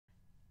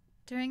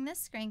During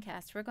this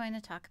screencast, we're going to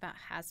talk about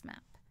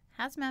HazMap.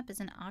 HazMap is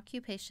an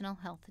occupational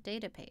health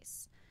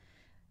database.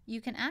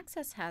 You can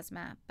access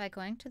HazMap by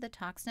going to the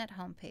ToxNet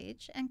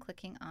homepage and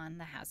clicking on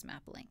the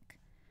HazMap link.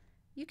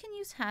 You can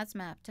use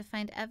HazMap to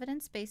find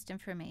evidence-based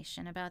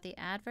information about the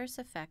adverse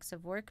effects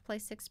of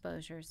workplace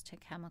exposures to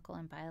chemical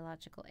and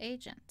biological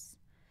agents.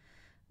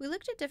 We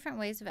looked at different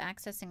ways of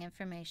accessing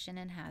information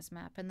in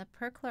HazMap in the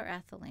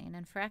perchlorethylene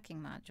and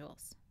fracking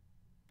modules.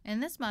 In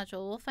this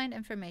module, we'll find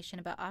information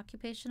about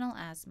occupational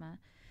asthma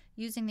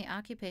using the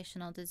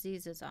Occupational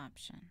Diseases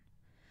option.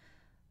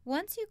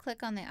 Once you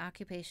click on the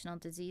Occupational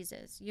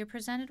Diseases, you're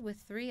presented with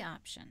three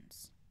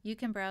options. You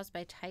can browse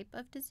by type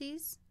of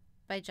disease,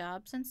 by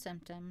jobs and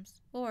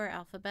symptoms, or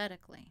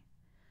alphabetically.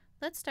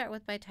 Let's start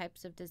with by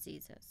types of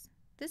diseases.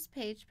 This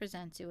page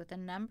presents you with a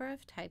number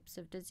of types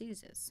of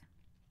diseases.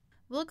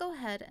 We'll go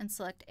ahead and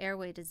select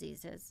airway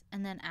diseases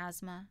and then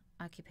asthma,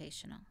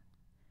 occupational.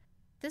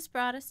 This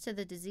brought us to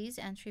the disease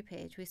entry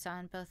page we saw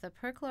in both the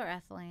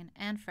perchlorethylene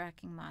and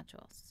fracking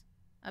modules.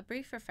 A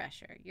brief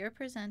refresher, you're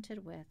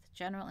presented with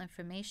general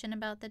information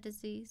about the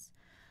disease,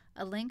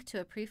 a link to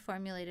a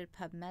pre-formulated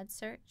PubMed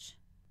search,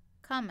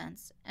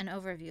 comments, an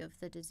overview of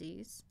the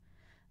disease,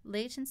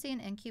 latency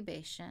and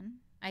incubation,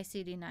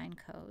 ICD-9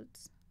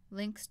 codes,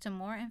 links to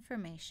more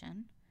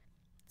information,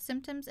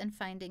 symptoms and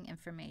finding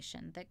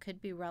information that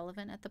could be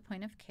relevant at the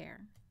point of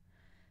care,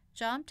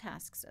 job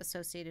tasks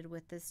associated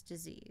with this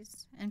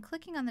disease, and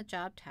clicking on the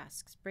job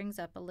tasks brings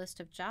up a list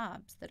of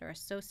jobs that are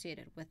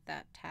associated with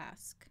that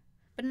task.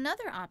 But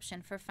another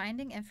option for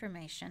finding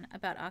information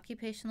about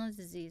occupational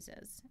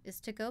diseases is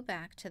to go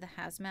back to the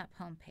HazMap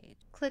homepage.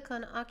 Click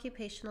on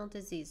Occupational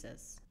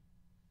Diseases.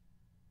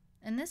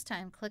 And this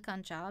time, click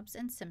on Jobs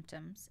and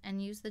Symptoms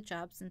and use the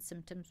Jobs and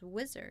Symptoms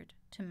wizard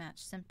to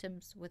match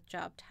symptoms with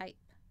job type.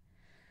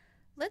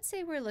 Let's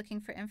say we're looking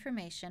for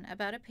information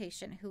about a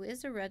patient who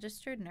is a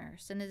registered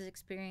nurse and is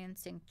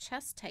experiencing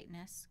chest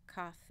tightness,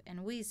 cough,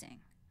 and wheezing.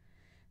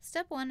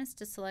 Step 1 is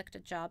to select a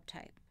job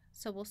type.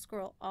 So we'll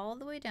scroll all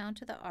the way down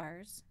to the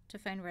R's to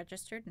find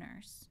registered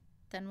nurse.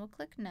 Then we'll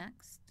click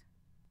Next.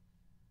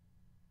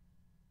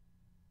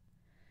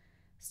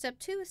 Step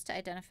 2 is to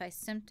identify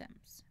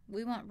symptoms.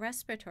 We want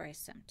respiratory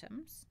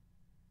symptoms.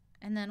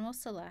 And then we'll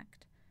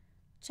select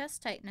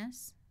chest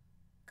tightness,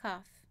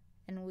 cough,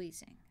 and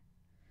wheezing.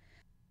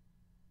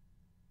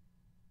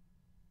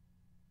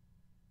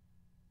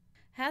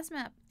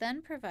 HazMap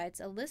then provides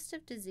a list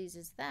of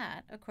diseases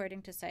that,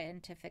 according to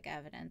scientific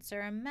evidence,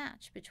 are a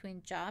match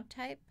between job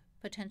type,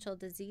 potential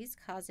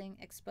disease-causing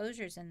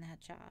exposures in that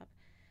job,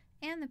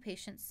 and the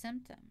patient's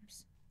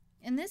symptoms.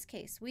 In this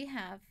case, we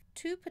have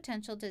two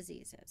potential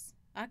diseases,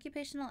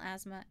 occupational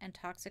asthma and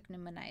toxic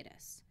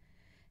pneumonitis.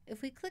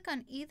 If we click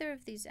on either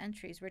of these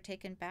entries, we're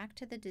taken back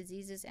to the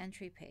diseases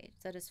entry page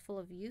that is full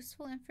of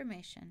useful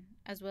information,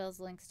 as well as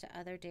links to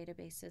other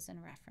databases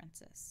and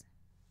references.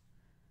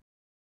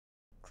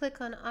 Click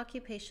on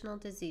Occupational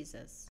Diseases.